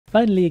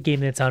Finally a game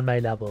that's on my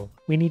level.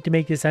 We need to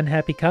make this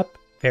unhappy cup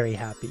very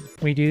happy.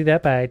 We do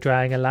that by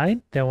drawing a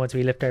line. Then once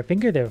we lift our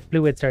finger, the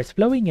fluid starts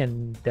flowing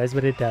and does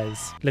what it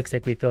does. Looks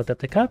like we filled up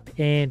the cup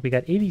and we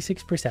got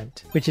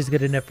 86%, which is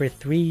good enough for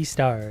 3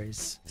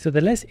 stars. So the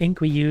less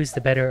ink we use,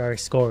 the better our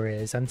score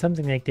is. On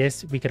something like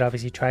this, we could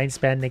obviously try and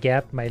span the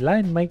gap. My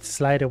line might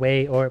slide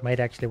away or it might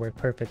actually work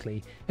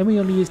perfectly. And we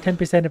only use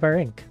 10% of our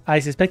ink. I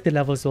suspect the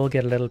levels will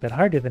get a little bit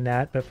harder than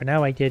that, but for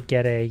now I did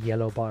get a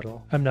yellow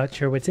bottle. I'm not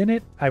sure what's in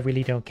it. I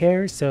really don't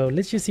care. So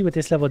let's just see what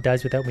this level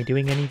does without me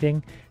doing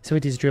anything. So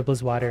it just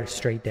dribbles water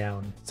straight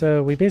down.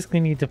 So we basically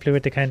need the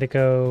fluid to kind of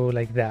go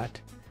like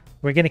that.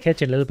 We're going to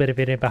catch a little bit of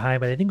it in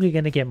behind, but I think we're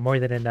going to get more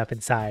than enough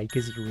inside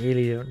because you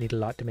really don't need a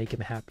lot to make him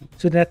happy.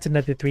 So that's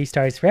another 3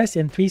 stars for us,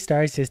 and 3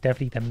 stars is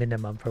definitely the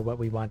minimum for what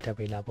we want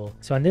every level.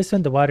 So on this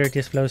one, the water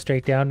just flows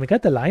straight down. We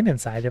got the line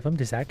inside of him.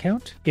 Does that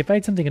count? If I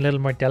had something a little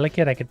more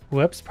delicate, I could,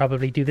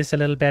 probably do this a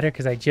little better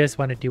because I just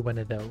want to do one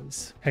of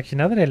those. Actually,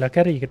 now that I look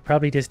at it, you could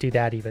probably just do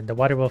that even. The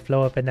water will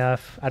flow up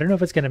enough. I don't know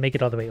if it's going to make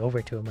it all the way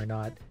over to him or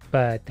not,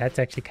 but that's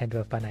actually kind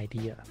of a fun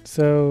idea.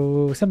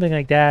 So something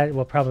like that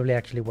will probably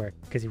actually work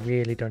because you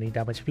really don't need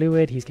that much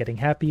fluid. He's getting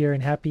happier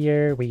and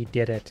happier. We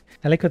did it.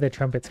 I like how the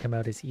trumpets come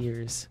out his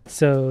ears.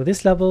 So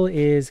this level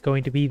is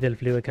going to be the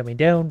fluid coming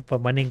down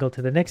from one angle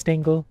to the next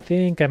angle. I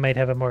think I might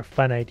have a more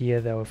fun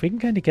idea though. If we can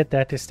kind of get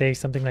that to stay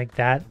something like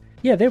that.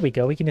 Yeah, there we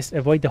go. We can just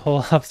avoid the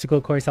whole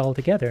obstacle course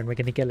altogether and we're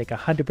going to get like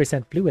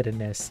 100% fluid in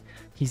this.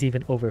 He's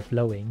even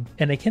overflowing.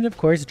 And I can of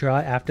course draw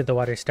after the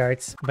water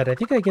starts, but I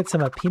think I get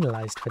somewhat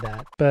penalized for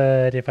that.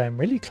 But if I'm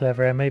really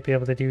clever, I might be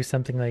able to do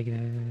something like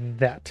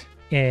that.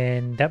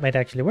 And that might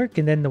actually work,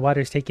 and then the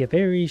waters take a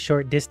very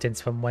short distance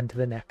from one to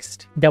the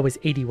next. That was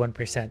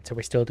 81%, so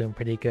we're still doing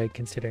pretty good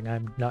considering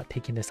I'm not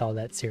taking this all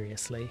that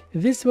seriously.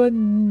 This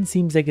one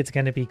seems like it's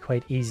going to be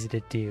quite easy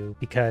to do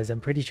because I'm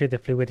pretty sure the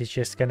fluid is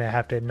just going to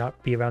have to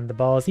not be around the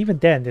balls. Even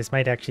then, this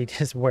might actually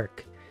just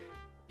work.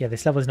 Yeah,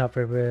 this level is not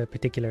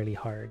particularly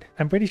hard.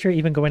 I'm pretty sure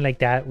even going like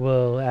that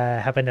will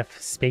have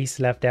enough space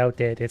left out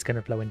that it's going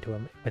to flow into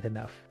him with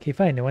enough. Okay,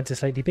 fine. I want a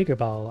slightly bigger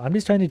ball. I'm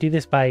just trying to do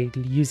this by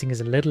using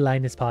as little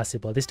line as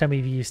possible. This time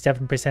we've used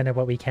 7% of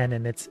what we can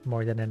and it's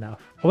more than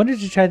enough. I wanted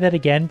to try that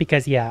again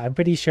because yeah, I'm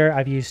pretty sure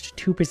I've used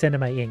 2% of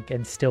my ink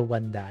and still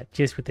won that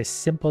just with a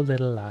simple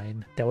little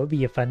line. That would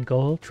be a fun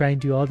goal. Try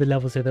and do all the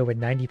levels although with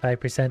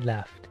 95%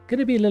 left.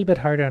 Gonna be a little bit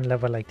harder on a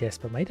level like this,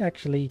 but might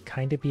actually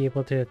kind of be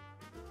able to.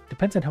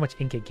 Depends on how much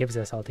ink it gives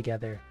us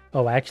altogether.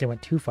 Oh, I actually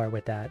went too far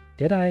with that.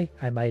 Did I?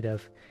 I might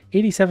have.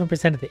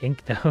 87% of the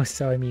ink though,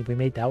 so I mean we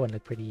made that one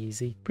look pretty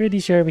easy. Pretty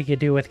sure we could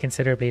do with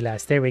considerably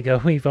less. There we go,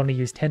 we've only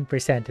used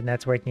 10% and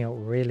that's working out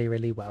really,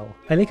 really well.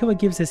 I like how it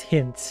gives us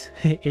hints.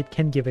 It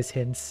can give us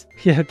hints.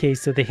 Yeah, okay,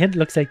 so the hint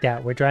looks like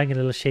that. We're drawing a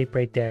little shape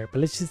right there, but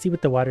let's just see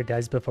what the water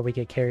does before we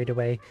get carried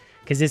away,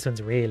 because this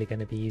one's really going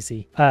to be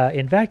easy.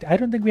 In fact, I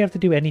don't think we have to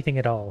do anything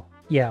at all.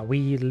 Yeah,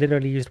 we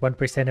literally used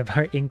 1% of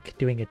our ink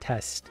doing a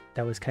test.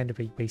 That was kind of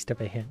a waste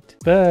of a hint.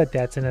 But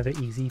that's another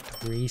easy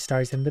 3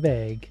 stars in the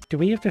bag. Do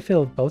we have to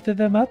fill both of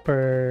them up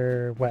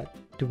or what?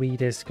 Do we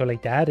just go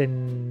like that?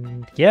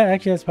 And yeah,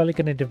 actually that's probably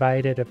going to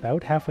divide it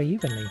about halfway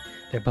evenly.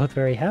 They're both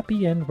very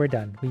happy and we're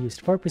done. We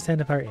used 4%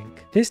 of our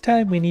ink. This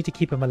time we need to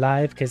keep him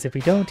alive because if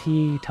we don't,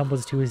 he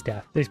tumbles to his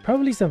death. There's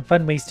probably some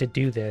fun ways to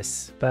do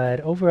this, but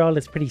overall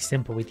it's pretty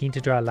simple. We need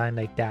to draw a line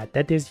like that.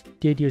 That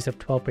did use up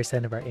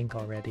 12% of our ink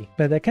already.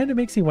 But that kind of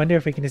makes me wonder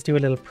if we can just do a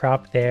little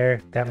prop there.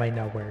 That might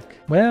not work.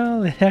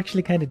 Well, it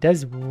actually kind of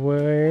does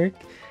work.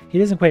 He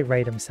doesn't quite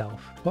write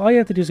himself. Well, all you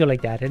have to do is go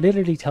like that. It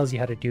literally tells you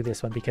how to do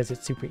this one because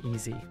it's super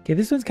easy. Okay,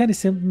 this one's kind of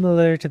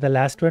similar to the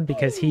last one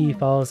because he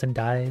falls and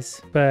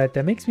dies. But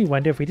that makes me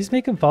wonder if we just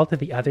make him fall to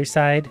the other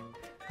side.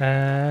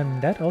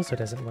 That also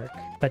doesn't work.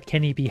 But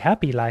can he be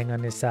happy lying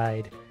on his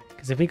side?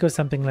 Because if we go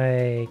something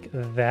like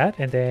that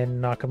and then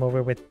knock him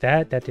over with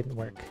that, that didn't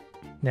work.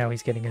 Now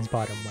he's getting his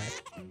bottom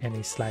wet and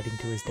he's sliding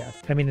to his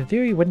death. I mean, in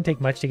theory, it wouldn't take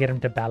much to get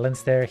him to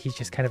balance there. He's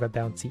just kind of a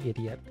bouncy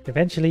idiot.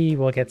 Eventually,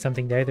 we'll get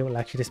something there that will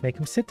actually just make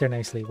him sit there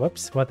nicely.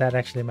 Whoops. Well, that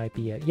actually might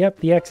be it. Yep,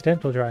 the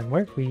accidental drawing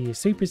worked. We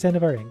used 3%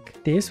 of our ink.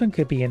 This one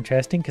could be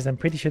interesting because I'm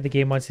pretty sure the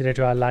game wants you to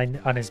draw a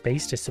line on his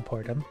base to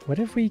support him. What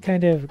if we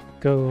kind of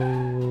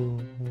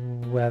go...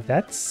 Well,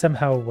 that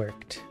somehow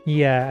worked.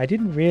 Yeah, I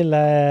didn't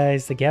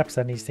realize the gaps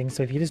on these things.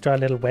 So if you just draw a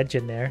little wedge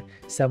in there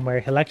somewhere,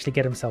 he'll actually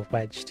get himself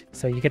wedged.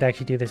 So you could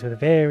actually do this with a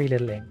very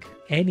little ink.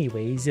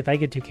 Anyways, if I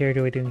get too carried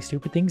away doing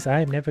stupid things,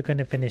 I'm never going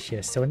to finish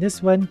this. So in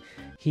this one,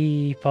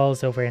 he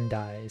falls over and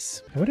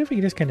dies. I wonder if we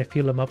could just kind of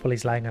fuel him up while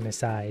he's lying on his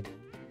side.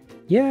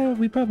 Yeah,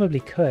 we probably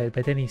could,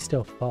 but then he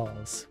still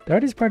falls. The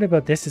hardest part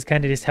about this is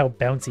kind of just how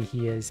bouncy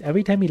he is.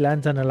 Every time he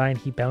lands on a line,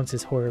 he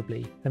bounces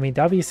horribly. I mean,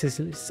 the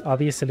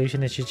obvious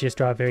solution is to just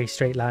draw a very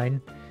straight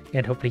line.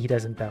 and hopefully he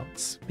doesn't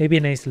bounce. Maybe a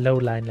nice low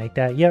line like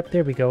that. Yep,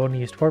 there we go. Only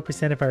used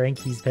 4% of our ink.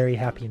 He's very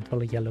happy and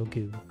full of yellow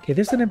goo. Okay,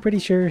 this one I'm pretty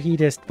sure he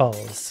just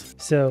falls.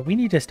 So we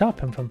need to stop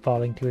him from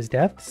falling to his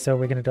death. So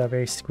we're going to draw a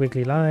very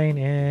squiggly line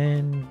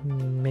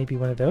and maybe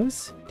one of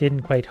those.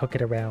 Didn't quite hook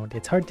it around.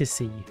 It's hard to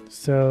see.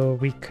 So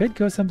we could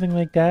go something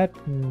like that.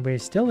 We're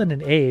still in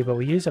an A, but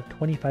we used up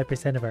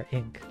 25% of our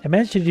ink. I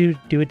managed to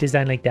do a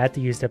design like that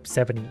that used up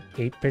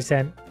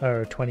 78%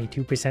 or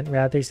 22%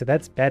 rather. So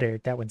that's better.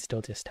 That one's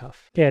still just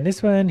tough. Yeah, and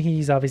this one,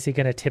 he's obviously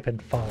going to tip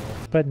and fall.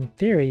 But in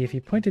theory, if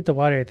you pointed the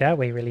water that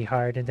way really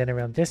hard and then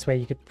around this way,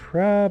 you could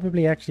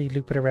probably actually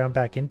loop it around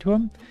back into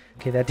him.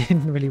 Okay, that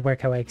didn't really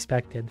work how I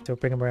expected. So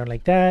bring him around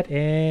like that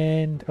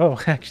and... oh,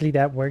 actually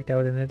that worked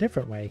out in a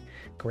different way.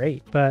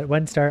 Great. But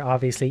 1 star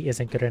obviously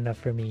isn't good enough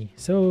for me.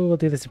 So we'll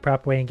do this the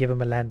proper way and give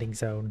him a landing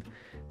zone,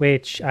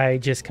 which I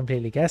just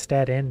completely guessed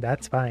at, and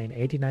that's fine.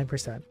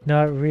 89%.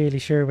 Not really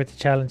sure what the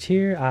challenge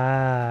here.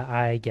 Ah,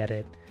 I get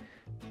it.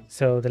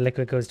 So the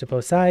liquid goes to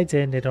both sides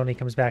and it only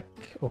comes back.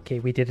 Okay,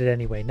 we did it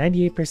anyway.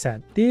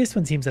 98%. This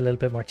one seems a little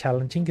bit more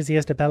challenging because he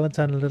has to balance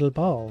on a little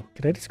ball.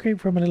 Could I just create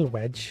from a little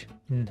wedge?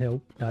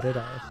 Nope, not at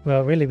all.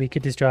 Well, really, we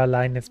could just draw a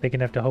line that's big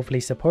enough to hopefully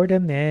support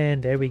him,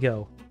 and there we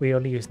go. We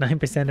only use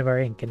 9% of our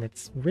ink, and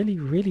it's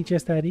really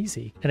just that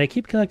easy. And I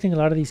keep collecting a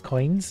lot of these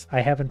coins.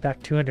 I have in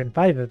fact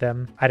 205 of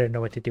them. I don't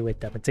know what to do with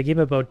them. It's a game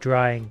about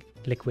drawing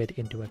liquid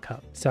into a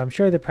cup. So I'm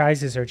sure the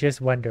prizes are just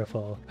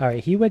wonderful. All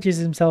right, he wedges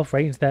himself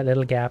right into that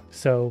little gap.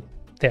 So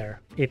there,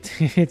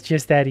 it's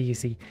just that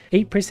easy.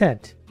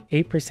 8%.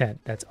 8%.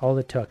 That's all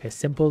it took. A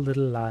simple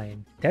little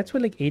line. That's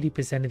what like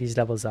 80% of these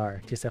levels are.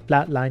 Just a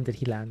flat line that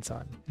he lands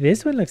on.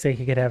 This one looks like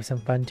he could have some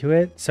fun to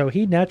it. So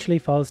he naturally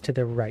falls to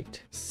the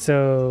right.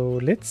 So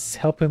let's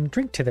help him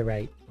drink to the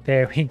right.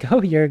 There we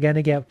go. You're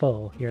gonna get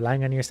full. You're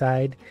lying on your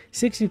side.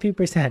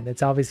 63%.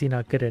 It's obviously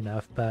not good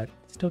enough, but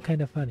still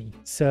kind of funny.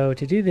 So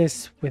to do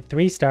this with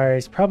 3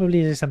 stars,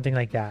 probably do something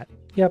like that.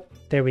 Yep,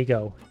 there we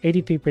go.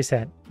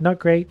 83%. Not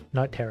great,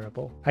 not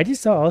terrible. I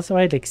just saw also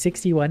I had like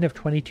 61 of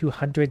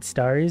 2200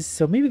 stars,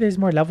 so maybe there's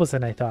more levels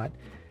than I thought.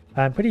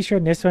 I'm pretty sure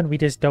in this one we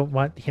just don't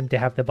want him to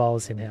have the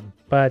balls in him.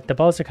 But the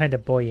balls are kind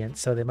of buoyant,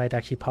 so they might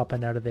actually pop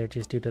out of there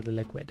just due to the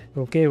liquid.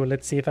 Okay, well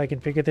let's see if I can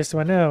figure this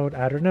one out.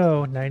 I don't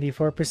know,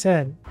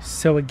 94%.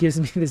 So it gives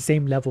me the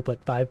same level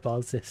but 5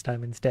 balls this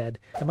time instead.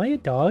 Am I a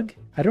dog?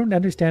 I don't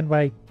understand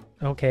why...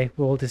 Okay,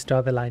 we'll just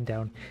draw the line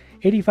down.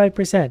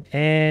 85%,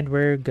 and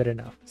we're good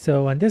enough.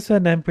 So on this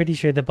one, I'm pretty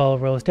sure the ball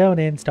rolls down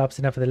and stops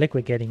enough of the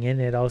liquid getting in.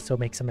 It also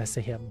makes a mess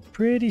of him.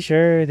 Pretty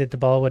sure that the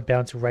ball would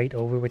bounce right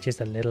over, which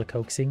is a little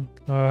coaxing.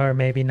 Or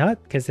maybe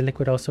not, because the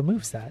liquid also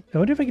moves that. I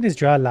wonder if I can just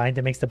draw a line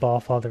that makes the ball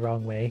fall the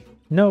wrong way.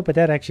 No, but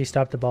that actually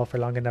stopped the ball for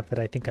long enough that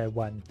I think I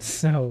won.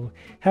 So,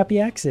 happy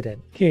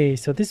accident. Okay,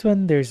 so this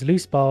one, there's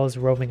loose balls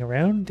roaming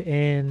around,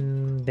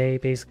 and they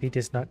basically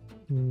just not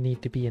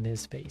need to be in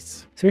his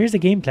face. So here's the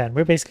game plan.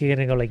 We're basically going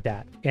to go like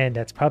that, and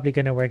that's probably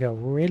going to work out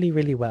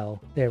really well.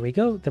 There we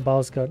go. The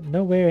balls got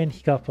nowhere, and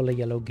he got full of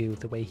yellow goo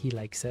the way he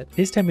likes it.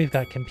 This time we've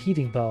got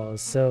competing balls,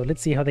 so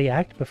let's see how they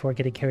act before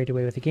getting carried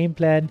away with the game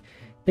plan.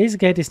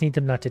 Basically, I just need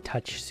them not to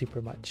touch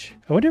super much.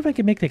 I wonder if I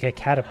could make like a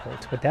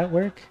catapult. Would that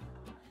work?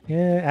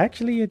 Yeah,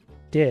 actually it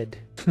did,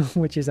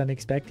 which is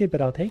unexpected,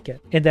 but I'll take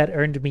it. And that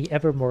earned me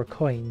ever more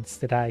coins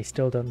that I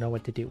still don't know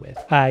what to do with.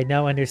 I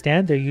now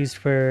understand they're used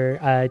for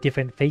a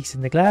different face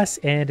in the glass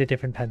and a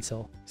different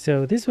pencil.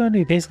 So this one,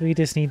 we basically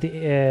just need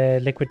the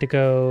liquid to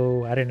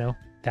go, I don't know,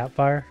 that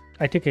far.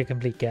 I took a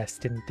complete guess,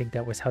 didn't think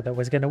that was how that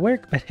was going to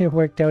work, but it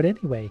worked out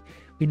anyway.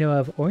 We now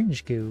have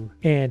orange goo.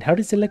 And how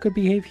does the liquid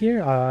behave here?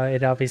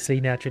 It obviously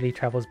naturally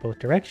travels both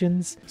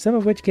directions, some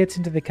of which gets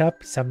into the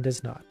cup, some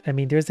does not. I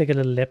mean, there's like a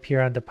little lip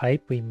here on the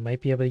pipe. We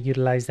might be able to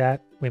utilize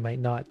that. We might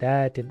not.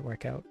 That didn't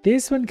work out.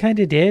 This one kind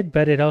of did,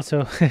 but it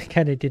also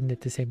kind of didn't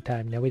at the same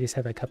time. Now we just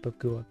have a cup of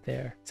goo up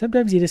there.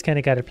 Sometimes you just kind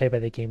of got to play by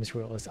the game's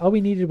rules. All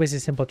we needed was a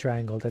simple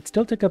triangle that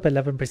still took up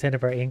 11%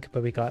 of our ink,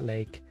 but we got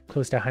like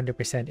close to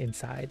 100%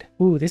 inside.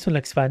 Ooh, this one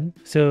looks fun.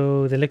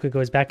 So the liquid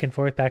goes back and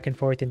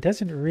forth, and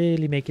doesn't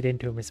really make it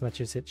into him as much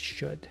as it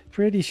should.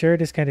 Pretty sure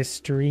just kind of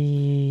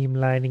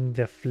streamlining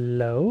the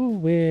flow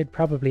would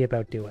probably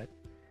about do it.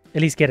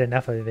 At least get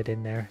enough of it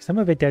in there. Some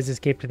of it does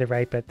escape to the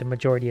right, but the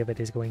majority of it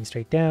is going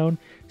straight down.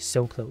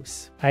 So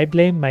close. I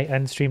blame my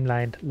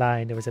unstreamlined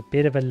line. There was a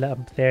bit of a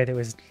lump there that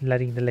was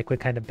letting the liquid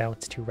kind of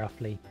bounce too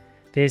roughly.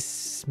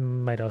 This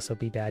might also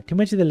be bad. Too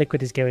much of the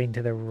liquid is going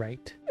to the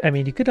right. I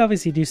mean, you could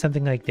obviously do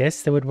something like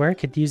this that would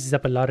work. It uses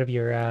up a lot of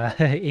your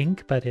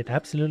ink, but it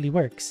absolutely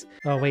works.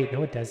 Oh wait,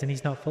 no it doesn't.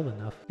 He's not full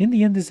enough. In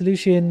the end, the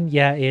solution,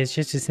 yeah, is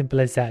just as simple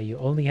as that. You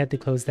only had to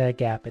close that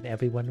gap and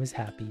everyone was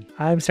happy.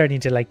 I'm starting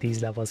to like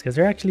these levels because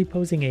they're actually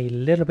posing a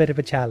little bit of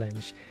a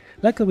challenge.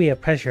 Luckily we have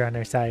pressure on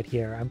our side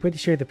here. I'm pretty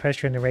sure the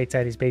pressure on the right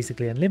side is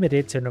basically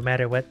unlimited, so no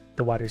matter what,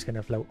 the water's going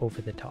to flow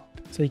over the top.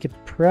 So you could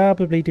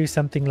probably do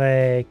something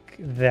like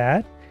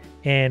that,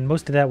 and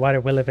most of that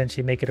water will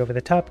eventually make it over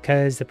the top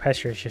because the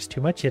pressure is just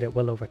too much and it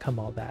will overcome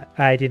all that.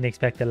 I didn't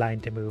expect the line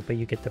to move, but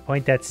you get the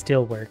point. That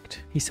still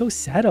worked. He's so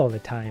sad all the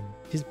time.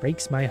 It just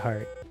breaks my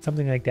heart.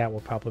 Something like that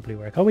will probably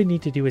work. All we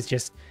need to do is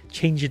just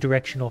change the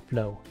directional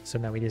flow. So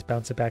now we just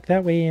bounce it back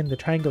that way, and the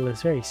triangle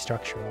is very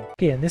structural.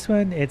 Okay, and this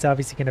one, it's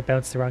obviously going to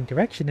bounce the wrong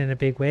direction in a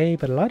big way,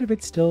 but a lot of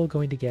it's still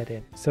going to get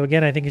in. So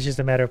again, I think it's just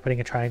a matter of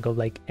putting a triangle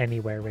like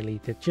anywhere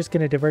really. It's just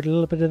going to divert a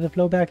little bit of the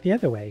flow back the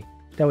other way.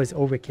 That was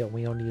overkill.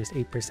 We only used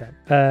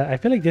 8%. I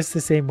feel like this is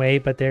the same way,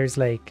 but there's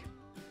like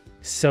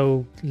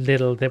so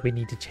little that we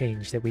need to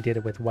change that we did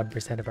it with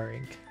 1% of our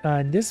ink.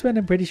 On this one,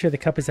 I'm pretty sure the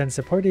cup is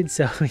unsupported,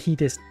 so he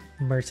just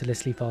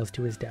mercilessly falls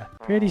to his death.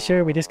 Pretty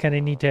sure we just kind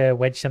of need to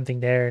wedge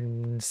something there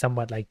and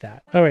somewhat like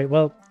that. All right,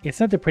 well, it's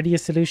not the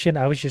prettiest solution.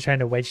 I was just trying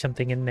to wedge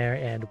something in there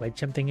and wedge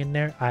something in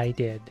there. I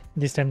did.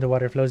 This time the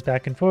water flows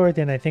back and forth,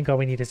 and I think all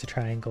we need is a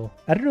triangle.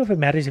 I don't know if it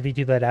matters if you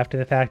do that after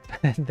the fact,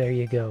 but there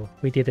you go.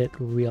 We did it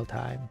real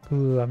time.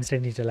 Ooh, I'm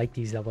starting to like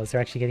these levels.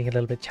 They're actually getting a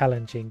little bit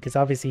challenging because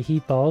obviously he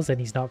falls and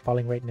he's not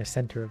falling right in the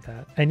center of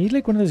that. I need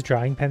like one of those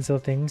drawing pencil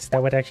things.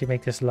 That would actually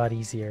make this a lot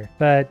easier.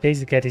 But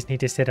basically I just need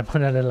to sit him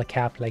on a little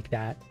cap like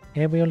that.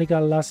 And we only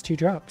got lost 2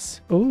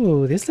 drops.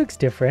 Ooh, this looks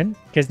different.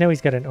 Because now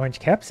he's got an orange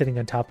cap sitting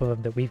on top of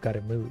him that we've got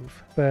to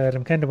move. But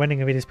I'm kind of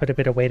wondering if we just put a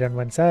bit of weight on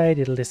one side,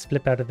 it'll just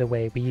flip out of the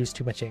way. We use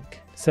too much ink.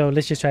 So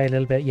let's just try a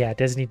little bit. Yeah, it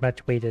doesn't need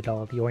much weight at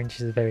all. The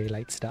orange is very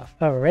light stuff.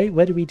 Alright,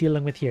 what are we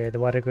dealing with here? The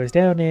water goes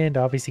down and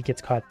obviously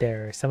gets caught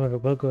there. Some of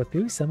it will go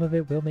through, some of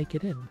it will make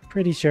it in.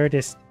 Pretty sure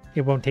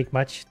it won't take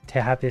much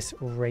to have this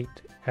right.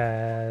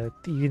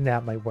 Even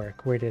that might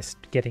work. We're just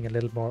getting a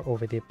little more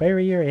over the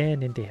barrier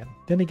and into him.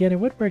 Then again, it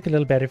would work a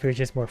little better if it was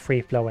just more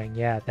free flowing.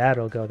 Yeah,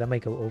 that'll go. That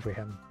might go over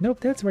him. Nope,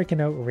 that's working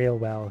out real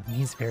well.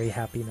 He's very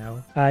happy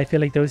now. I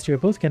feel like those two are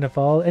both gonna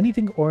fall.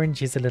 Anything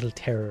orange is a little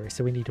terror,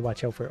 so we need to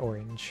watch out for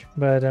orange.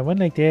 But one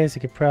like this, we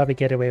could probably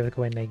get away with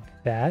going like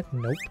that.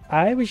 Nope.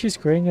 I was just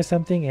screwing with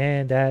something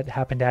and that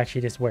happened to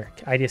actually just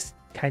work. I just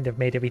kind of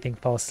made everything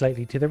fall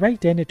slightly to the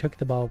right and it took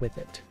the ball with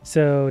it.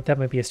 So that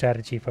might be a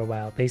strategy for a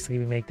while. Basically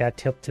we make that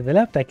tilt to the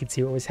left. I can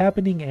see what was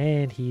happening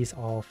and he's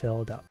all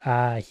filled up.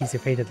 He's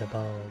afraid of the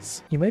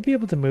balls. You might be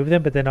able to move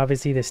them, but then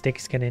obviously the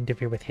stick's gonna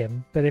interfere with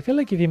him. But I feel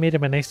like if you made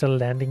him a nice little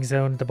landing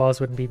zone, the balls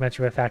wouldn't be much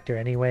of a factor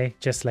anyway,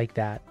 just like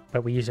that.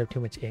 But we used up too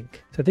much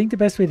ink. So I think the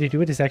best way to do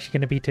it is actually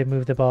going to be to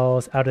move the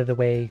balls out of the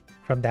way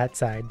from that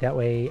side. That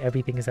way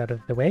everything is out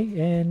of the way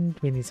and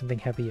we need something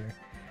heavier.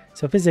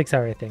 So physics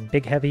are a thing.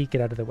 Big, heavy,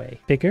 get out of the way.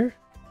 Bigger.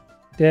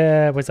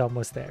 That was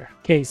almost there.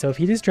 Okay, so if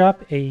you just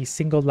drop a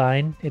single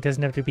line, it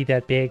doesn't have to be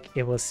that big.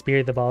 It will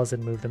spear the balls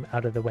and move them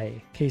out of the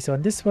way. Okay, so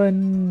on this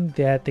one,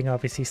 that thing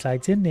obviously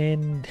slides in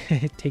and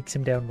it takes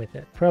him down with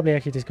it. Probably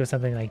actually just go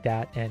something like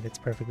that and it's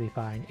perfectly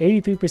fine.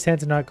 83%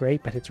 is not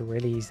great, but it's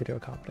really easy to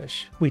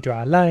accomplish. We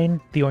draw a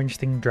line, the orange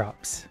thing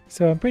drops.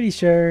 So I'm pretty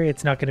sure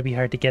it's not going to be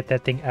hard to get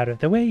that thing out of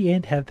the way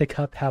and have the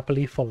cup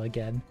happily full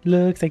again.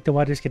 Looks like the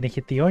water's going to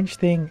hit the orange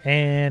thing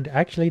and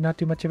actually not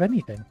do much of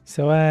anything.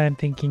 So I'm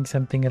thinking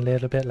something a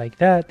little bit like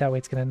that. That way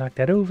it's going to knock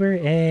that over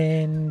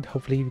and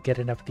hopefully we get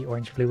enough of the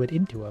orange fluid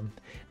into him.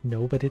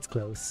 No, but it's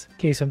close.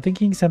 Okay, so I'm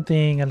thinking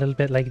something a little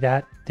bit like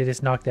that to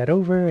just knock that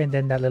over, and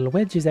then that little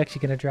wedge is actually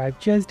going to drive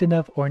just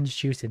enough orange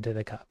juice into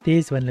the cup.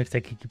 This one looks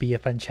like it could be a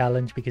fun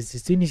challenge because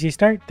as soon as you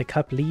start, the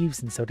cup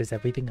leaves and so does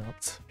everything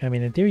else. I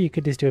mean, in theory, you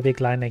could just do a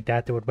big line like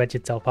that would wedge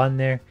itself on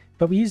there,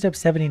 but we used up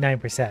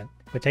 79%.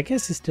 Which I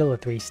guess is still a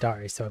 3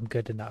 stars, so I'm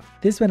good enough.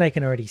 This one I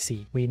can already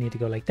see. We need to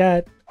go like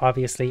that,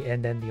 obviously,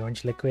 and then the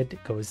orange liquid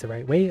goes the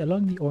right way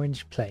along the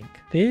orange plank.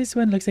 This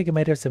one looks like it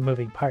might have some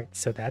moving parts,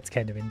 so that's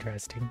kind of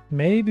interesting.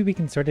 Maybe we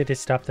can sort of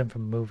just stop them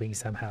from moving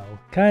somehow.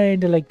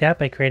 Kinda like that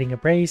by creating a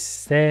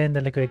brace, then the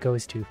liquid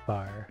goes too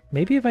far.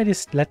 Maybe if I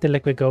just let the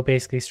liquid go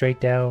basically straight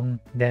down,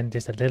 then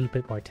just a little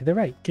bit more to the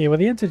right. Okay, well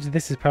the answer to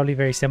this is probably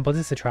very simple.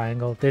 This is a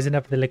triangle. There's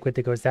enough of the liquid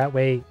that goes that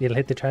way. It'll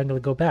hit the triangle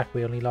and go back.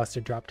 We only lost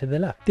a drop to the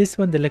left. This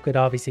one, the liquid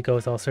obviously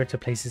goes all sorts of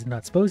places it's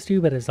not supposed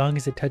to, but as long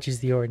as it touches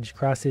the orange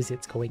crosses,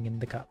 it's going in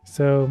the cup.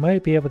 So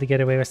might be able to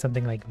get away with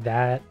something like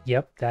that.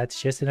 Yep,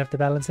 that's just enough to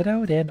balance it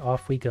out, and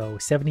off we go.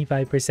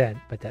 75%,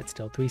 but that's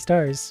still 3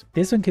 stars.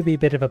 This one could be a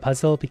bit of a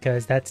puzzle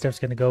because that stuff's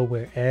going to go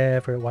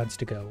wherever it wants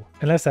to go.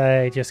 Unless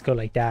I just go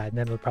like that, and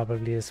then it'll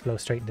probably just flow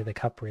straight into the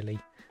cup, really.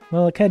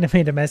 Well, it kind of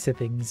made a mess of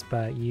things,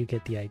 but you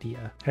get the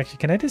idea. Actually,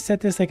 can I just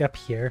set this like up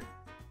here?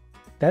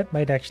 That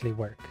might actually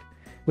work.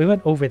 We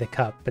went over the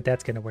cup, but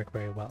that's going to work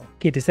very well.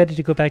 Okay, decided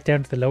to go back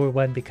down to the lower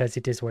one because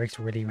it just works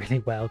really, really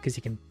well because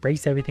you can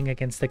brace everything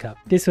against the cup.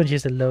 This one's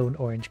just a lone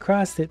orange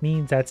cross. That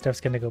means that stuff's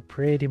going to go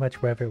pretty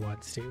much wherever it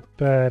wants to.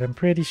 But I'm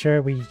pretty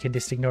sure we can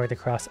just ignore the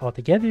cross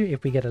altogether.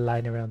 If we get a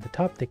line around the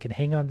top that can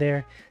hang on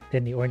there,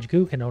 then the orange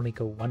goo can only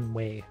go one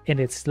way. And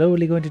it's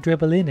slowly going to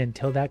dribble in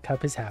until that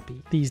cup is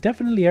happy. These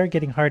definitely are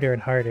getting harder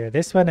and harder.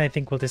 This one I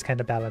think will just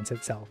kind of balance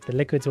itself. The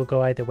liquids will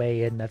go either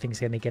way and nothing's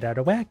going to get out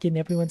of whack and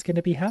everyone's going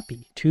to be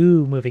happy.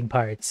 2 moving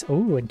parts.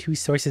 Oh, and 2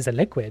 sources of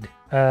liquid.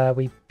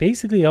 We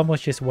basically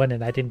almost just won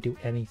and I didn't do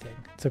anything.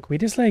 So can we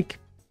just like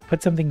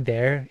put something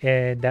there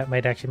and that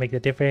might actually make the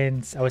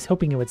difference? I was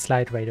hoping it would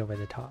slide right over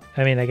the top.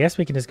 I mean, I guess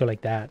we can just go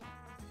like that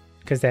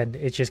because then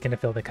it's just going to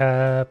fill the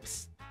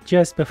cups.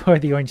 just before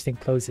the orange thing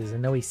closes,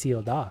 and now he's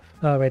sealed off.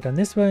 Alright, on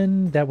this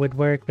one, that would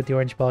work, but the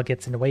orange ball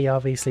gets in the way.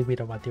 Obviously, we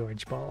don't want the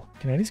orange ball.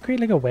 Can I just create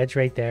like a wedge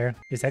right there?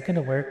 Is that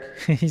gonna work?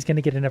 He's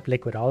gonna get enough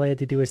liquid. All I had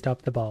to do is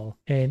stop the ball.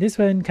 And this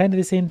one, kind of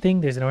the same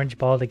thing. There's an orange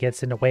ball that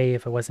gets in the way.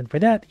 If it wasn't for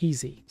that,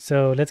 easy.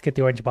 So let's get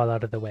the orange ball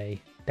out of the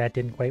way. That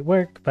didn't quite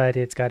work, but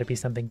it's got to be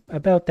something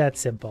about that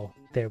simple.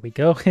 There we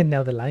go, and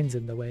now the line's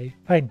in the way.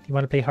 Fine, you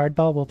want to play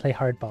hardball? We'll play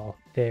hardball.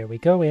 There we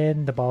go,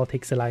 and the ball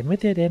takes the line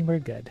with it, and we're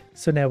good.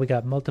 So now we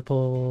got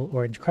multiple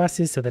orange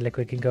crosses, so the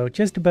liquid can go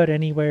just about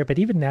anywhere, but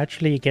even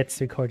naturally it gets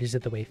 3/4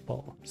 of the way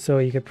full. So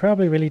you could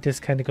probably really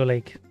just kind of go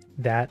like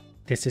that,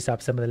 just to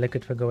stop some of the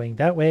liquid from going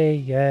that way.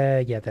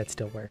 Yeah, that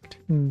still worked.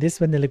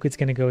 This one, the liquid's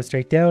going to go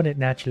straight down. It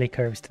naturally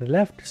curves to the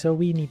left, so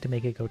we need to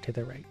make it go to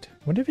the right.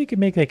 Wonder if we could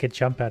make like a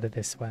jump out of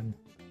this one.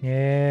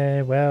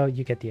 Yeah, well,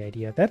 you get the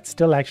idea. That's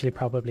still actually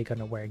probably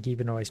gonna work,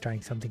 even though I was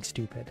trying something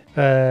stupid.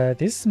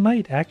 This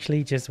might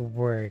actually just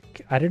work.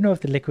 I don't know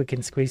if the liquid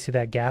can squeeze through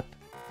that gap.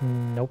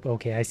 Nope.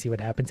 Okay, I see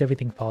what happens.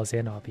 Everything falls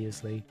in,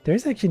 obviously.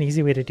 There's actually an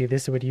easy way to do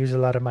this. It would use a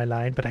lot of my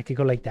line, but I could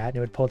go like that and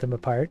it would pull them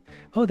apart.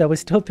 Oh, that was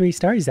still 3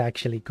 stars,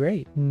 actually.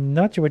 Great.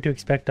 Not sure what to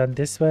expect on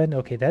this one.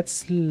 Okay, that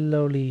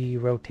slowly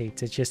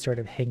rotates. It's just sort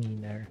of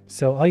hanging there.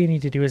 So all you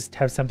need to do is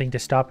have something to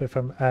stop it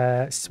from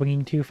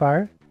swinging too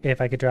far. If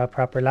I could draw a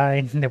proper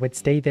line, that would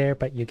stay there,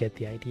 but you get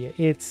the idea.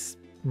 It's,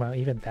 well,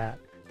 even that.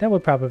 That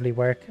would probably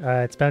work.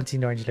 It's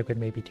bouncing orange liquid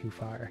maybe too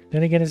far.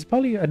 Then again, it's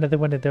probably another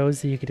one of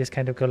those that you could just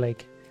kind of go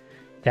like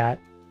that.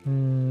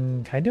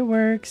 Kind of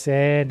works,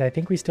 and I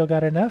think we still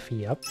got enough.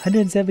 Yep.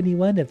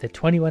 171 of the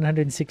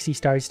 2160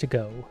 stars to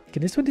go.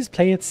 Can this one just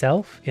play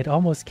itself? It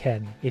almost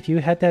can. If you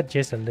had that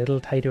just a little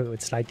tighter, it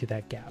would slide through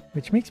that gap.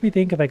 Which makes me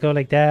think if I go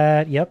like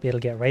that, yep, it'll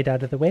get right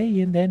out of the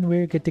way, and then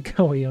we're good to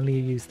go. We only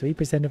use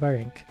 3% of our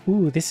ink.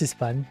 Ooh, this is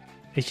fun.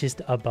 It's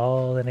just a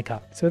ball in a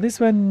cup. So this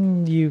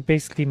one, you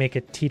basically make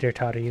it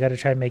teeter-totter. You got to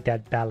try and make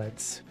that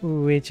balance,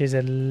 which is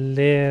a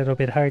little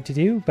bit hard to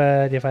do.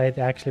 But if I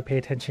actually pay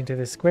attention to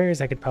the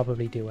squares, I could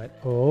probably do it.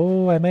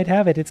 Oh, I might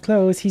have it. It's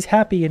close. He's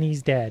happy and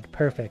he's dead.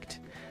 Perfect.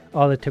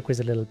 All it took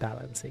was a little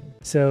balancing.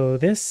 So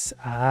this,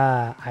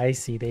 I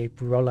see. They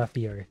roll off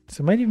the earth.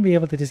 So I might even be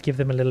able to just give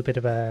them a little bit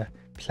of a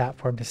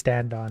platform to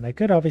stand on. I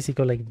could obviously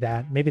go like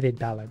that. Maybe they'd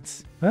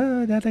balance.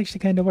 Oh, that actually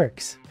kind of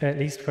works. At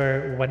least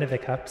for one of the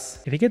cups.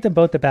 If you get them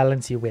both to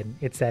balance, you win.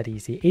 It's that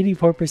easy.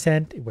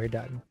 84%, we're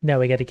done. Now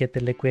we got to get the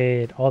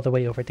liquid all the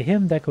way over to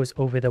him. That goes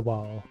over the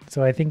wall.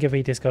 So I think if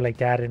we just go like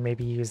that and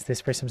maybe use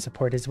this for some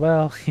support as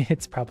well,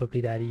 it's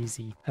probably that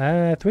easy.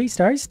 3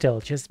 stars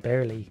still, just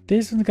barely.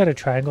 This one's got a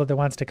triangle that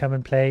wants to come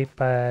and play,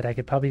 but I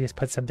could probably just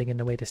put something in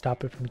the way to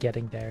stop it from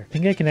getting there. I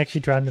think I can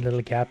actually draw in a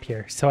little gap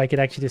here, so I could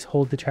actually just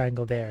hold the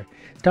triangle there.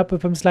 Stop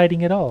it from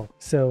sliding at all.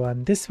 So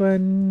on this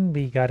one,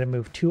 we got to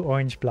move 2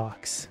 orange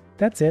blocks.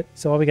 That's it.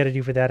 So all we got to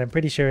do for that, I'm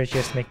pretty sure, is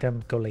just make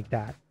them go like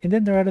that. And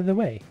then they're out of the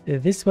way.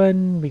 This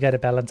one, we got to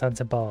balance on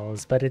some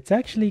balls, but it's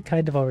actually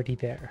kind of already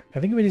there. I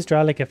think if we just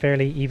draw like a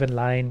fairly even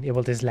line, it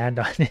will just land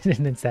on it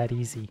and it's that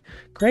easy.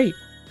 Great.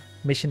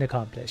 Mission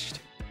accomplished.